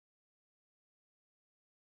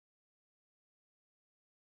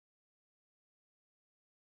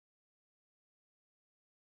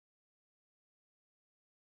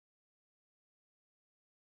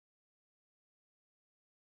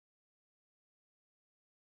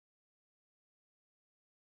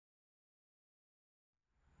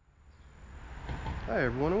Hi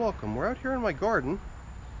everyone and welcome. We're out here in my garden,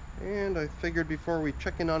 and I figured before we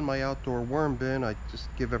check in on my outdoor worm bin, I'd just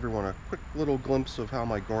give everyone a quick little glimpse of how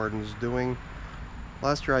my garden is doing.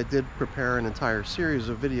 Last year I did prepare an entire series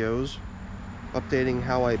of videos updating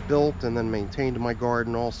how I built and then maintained my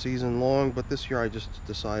garden all season long, but this year I just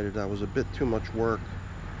decided that was a bit too much work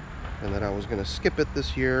and that I was going to skip it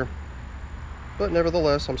this year. But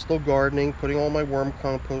nevertheless, I'm still gardening, putting all my worm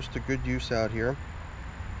compost to good use out here.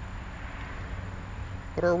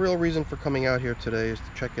 But our real reason for coming out here today is to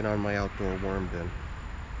check in on my outdoor worm bin.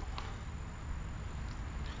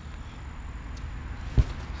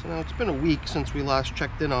 So now it's been a week since we last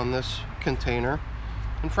checked in on this container,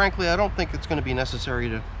 and frankly I don't think it's going to be necessary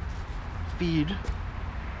to feed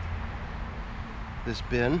this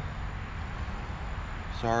bin.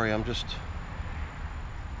 Sorry, I'm just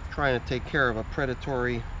trying to take care of a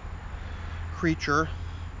predatory creature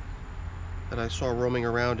that I saw roaming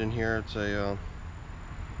around in here. It's a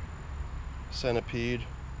centipede,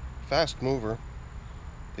 fast mover.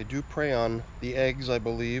 They do prey on the eggs, I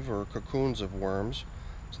believe, or cocoons of worms,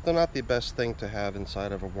 so they're not the best thing to have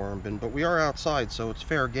inside of a worm bin, but we are outside, so it's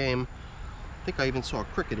fair game. I think I even saw a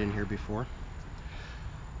cricket in here before.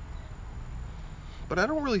 But I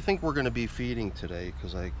don't really think we're going to be feeding today,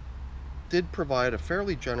 because I did provide a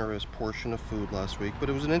fairly generous portion of food last week, but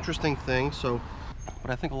it was an interesting thing.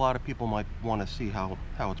 But I think a lot of people might want to see how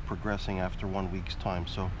it's progressing after 1 week's time.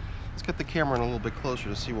 So let's get the camera in a little bit closer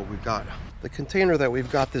to see what we've got. The container that we've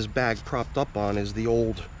got this bag propped up on is the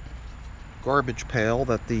old garbage pail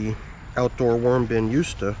that the outdoor worm bin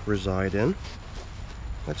used to reside in.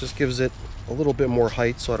 That just gives it a little bit more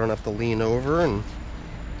height so I don't have to lean over, and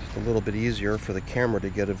just a little bit easier for the camera to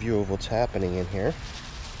get a view of what's happening in here.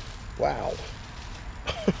 Wow.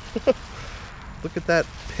 Look at that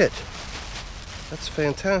pit. That's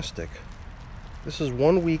fantastic. This is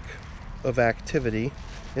 1 week of activity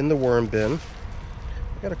in the worm bin.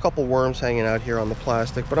 I got a couple worms hanging out here on the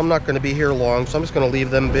plastic, but I'm not going to be here long, so I'm just going to leave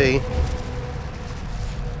them be.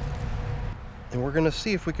 And we're going to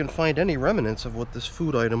see if we can find any remnants of what this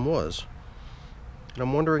food item was. And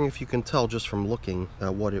I'm wondering if you can tell just from looking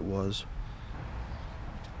at what it was.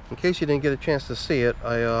 In case you didn't get a chance to see it,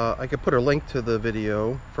 I could put a link to the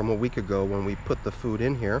video from a week ago when we put the food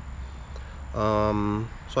in here.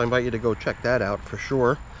 So I invite you to go check that out for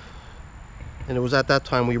sure. And it was at that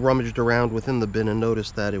time we rummaged around within the bin and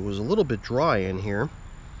noticed that it was a little bit dry in here.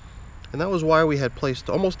 And that was why we had placed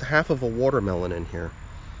almost half of a watermelon in here.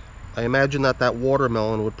 I imagine that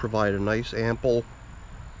watermelon would provide a nice ample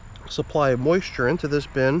supply of moisture into this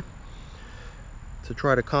bin to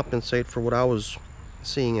try to compensate for what I was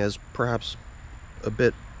seeing as perhaps a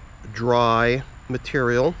bit dry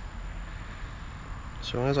material.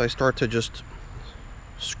 So as I start to just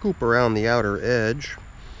scoop around the outer edge,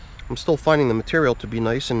 I'm still finding the material to be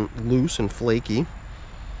nice and loose and flaky,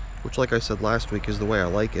 which, like I said last week, is the way I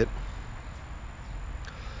like it.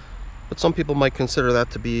 But some people might consider that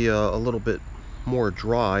to be a little bit more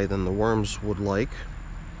dry than the worms would like.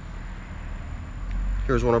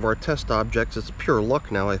 Here's one of our test objects. It's pure luck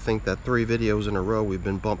now, I think, that 3 videos in a row we've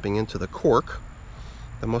been bumping into the cork.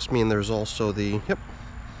 That must mean there's also the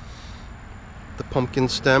pumpkin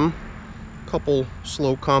stem. A couple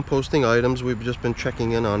slow composting items we've just been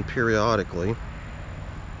checking in on periodically.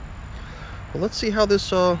 Well, let's see how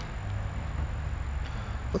this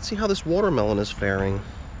watermelon is faring.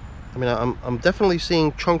 I mean, I'm definitely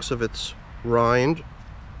seeing chunks of its rind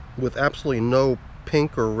with absolutely no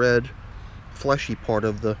pink or red fleshy part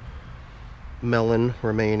of the melon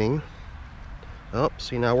remaining. Oh,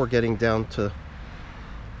 see, now we're getting down to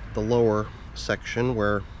the lower section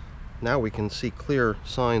where now we can see clear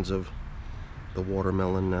signs of the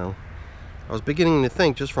watermelon now. I was beginning to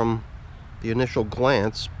think, just from the initial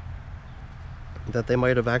glance, that they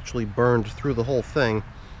might have actually burned through the whole thing.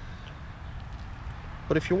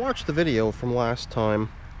 But if you watch the video from last time,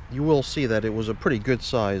 you will see that it was a pretty good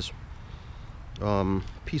size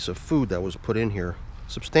piece of food that was put in here.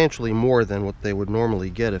 Substantially more than what they would normally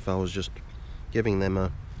get if I was just giving them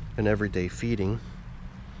an everyday feeding.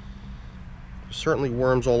 There's certainly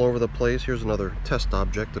worms all over the place. Here's another test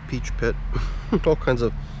object, a peach pit. All kinds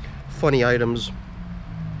of funny items.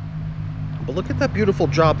 But look at that beautiful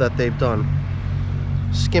job that they've done,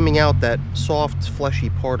 skimming out that soft, fleshy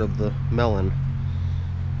part of the melon,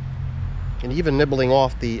 and even nibbling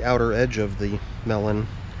off the outer edge of the melon.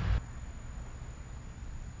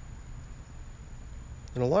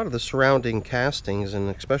 And a lot of the surrounding castings, and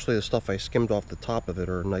especially the stuff I skimmed off the top of it,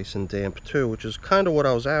 are nice and damp too, which is kind of what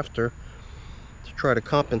I was after, to try to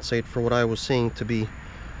compensate for what I was seeing to be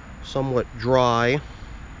somewhat dry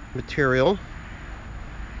material.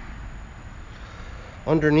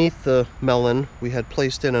 underneath the melon we had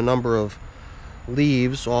placed in a number of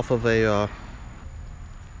leaves off of a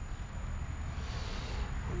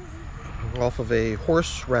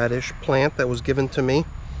horseradish plant that was given to me.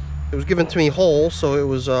 It was given to me whole, so it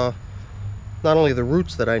was not only the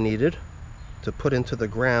roots that I needed to put into the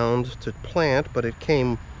ground to plant, but it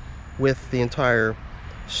came with the entire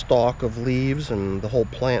stalk of leaves and the whole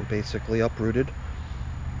plant basically uprooted.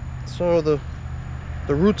 So the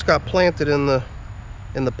roots got planted in the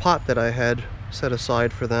pot that I had set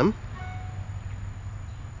aside for them.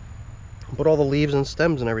 But all the leaves and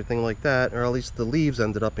stems and everything like that, or at least the leaves,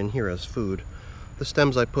 ended up in here as food. The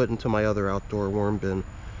stems I put into my other outdoor worm bin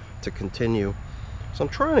to continue. So I'm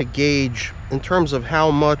trying to gauge in terms of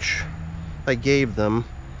how much I gave them.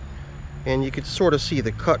 And you could sort of see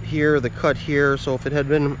the cut here, the cut here. So if it had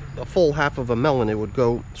been a full half of a melon, it would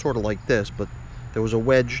go sort of like this, but there was a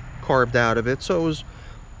wedge carved out of it. So it was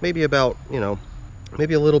maybe about,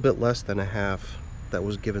 maybe a little bit less than a half that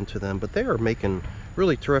was given to them. But they are making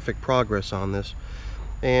really terrific progress on this.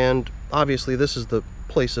 And obviously this is the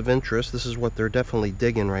place of interest. This is what they're definitely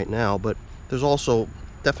digging right now, but there's also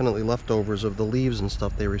definitely leftovers of the leaves and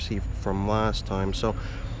stuff they received from last time. So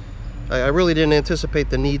I really didn't anticipate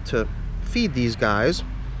the need to feed these guys.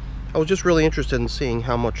 I was just really interested in seeing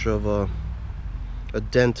how much of a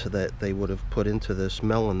dent that they would have put into this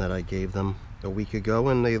melon that I gave them a week ago,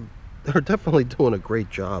 and they're definitely doing a great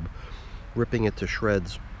job ripping it to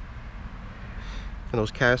shreds. And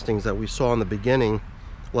those castings that we saw in the beginning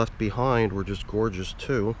left behind were just gorgeous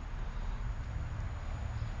too.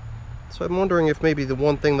 So I'm wondering if maybe the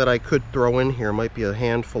one thing that I could throw in here might be a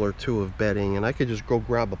handful or two of bedding, and I could just go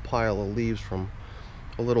grab a pile of leaves from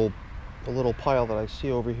a little pile that I see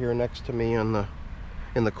over here next to me in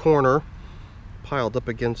the corner, piled up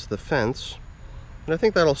against the fence. And I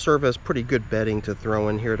think that'll serve as pretty good bedding to throw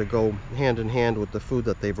in here to go hand in hand with the food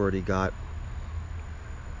that they've already got.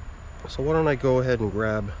 So why don't I go ahead and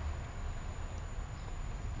grab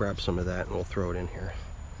some of that, and we'll throw it in here.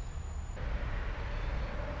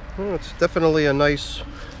 Well, it's definitely a nice,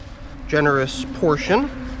 generous portion.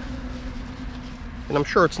 And I'm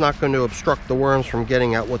sure it's not going to obstruct the worms from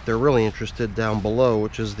getting at what they're really interested down below,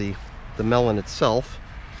 which is the melon itself.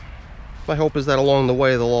 My hope is that along the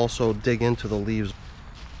way they'll also dig into the leaves.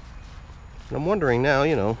 And I'm wondering now,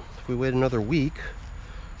 if we wait another week,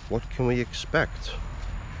 what can we expect?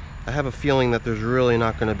 I have a feeling that there's really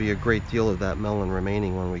not going to be a great deal of that melon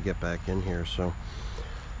remaining when we get back in here. So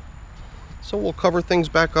we'll cover things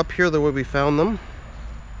back up here the way we found them.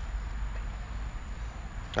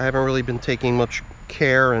 I haven't really been taking much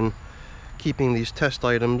care in keeping these test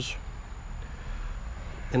items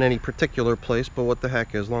in any particular place, but what the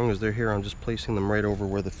heck, as long as they're here, I'm just placing them right over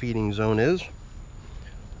where the feeding zone is.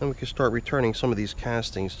 Then we can start returning some of these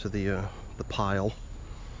castings to the pile.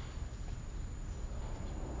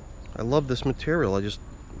 I love this material. I just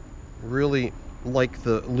really like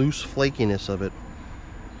the loose flakiness of it,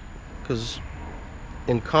 because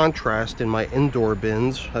in contrast, in my indoor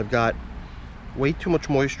bins, I've got way too much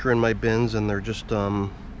moisture in my bins, and they're just kind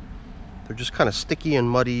of sticky and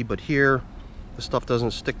muddy. But here, the stuff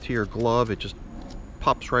doesn't stick to your glove. It just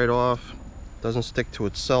pops right off, doesn't stick to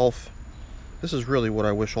itself. This is really what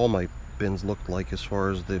I wish all my bins looked like as far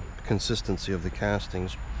as the consistency of the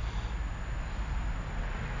castings.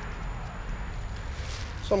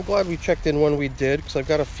 So I'm glad we checked in when we did, because I've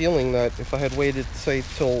got a feeling that if I had waited, say,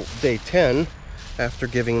 till day 10 after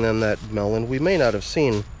giving them that melon, we may not have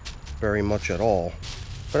seen very much at all.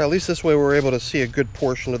 But at least this way we're able to see a good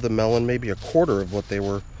portion of the melon. Maybe a quarter of what they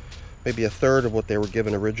were, maybe a third of what they were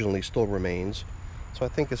given originally still remains. So I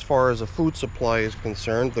think as far as a food supply is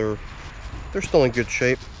concerned, they're still in good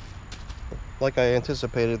shape. Like I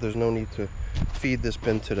anticipated, there's no need to feed this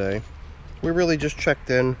bin today. We really just checked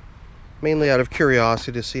in mainly out of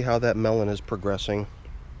curiosity to see how that melon is progressing.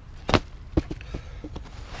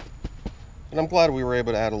 And I'm glad we were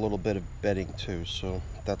able to add a little bit of bedding too, so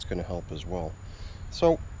that's going to help as well.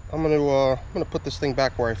 So I'm going to put this thing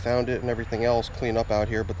back where I found it and everything else, clean up out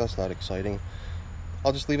here, but that's not exciting.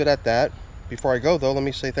 I'll just leave it at that. Before I go though, let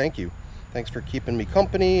me say thank you. Thanks for keeping me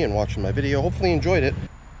company and watching my video. Hopefully you enjoyed it.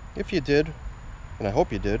 If you did, and I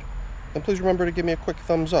hope you did, then please remember to give me a quick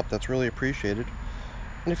thumbs up. That's really appreciated.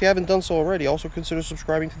 And if you haven't done so already, also consider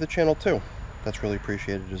subscribing to the channel too. That's really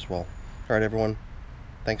appreciated as well. Alright everyone,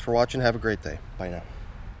 thanks for watching. Have a great day. Bye now.